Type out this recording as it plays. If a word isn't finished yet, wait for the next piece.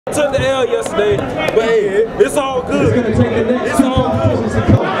Took the L yesterday, but hey, it's all good. It's all good.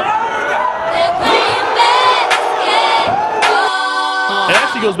 It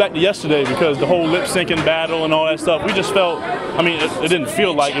actually goes back to yesterday because the whole lip syncing battle and all that stuff. We just felt, I mean, it didn't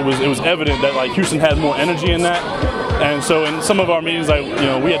feel like it was evident that like Houston had more energy in that. And so in some of our meetings, like, you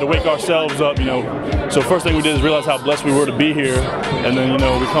know, we had to wake ourselves up, you know. So first thing we did is realize how blessed we were to be here. And then, you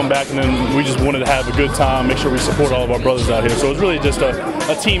know, we come back and then we just wanted to have a good time, make sure we support all of our brothers out here. So it was really just a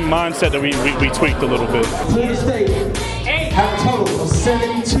team mindset that we tweaked a little bit. Florida State have a total of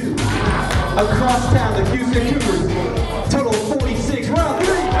 72. Across town, the Houston Cougars, total of 46. Round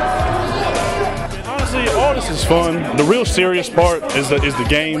 3. Honestly, all this is fun. The real serious part is the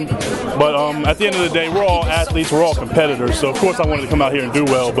game. But at the end of the day, we're all athletes, we're all competitors. So of course I wanted to come out here and do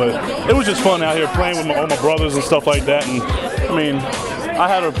well. But it was just fun out here playing with all my brothers and stuff like that. And I mean, I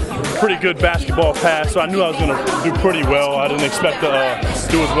had a pretty good basketball pass, so I knew I was going to do pretty well. I didn't expect to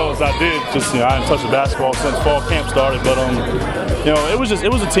do as well as I did. Just, you know, I hadn't touched the basketball since fall camp started. But you know, it was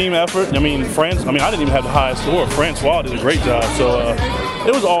a team effort. I mean, I didn't even have the highest score. Francois did a great job. So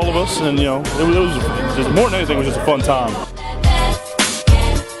it was all of us, and you know, it was just more than anything, it was just a fun time.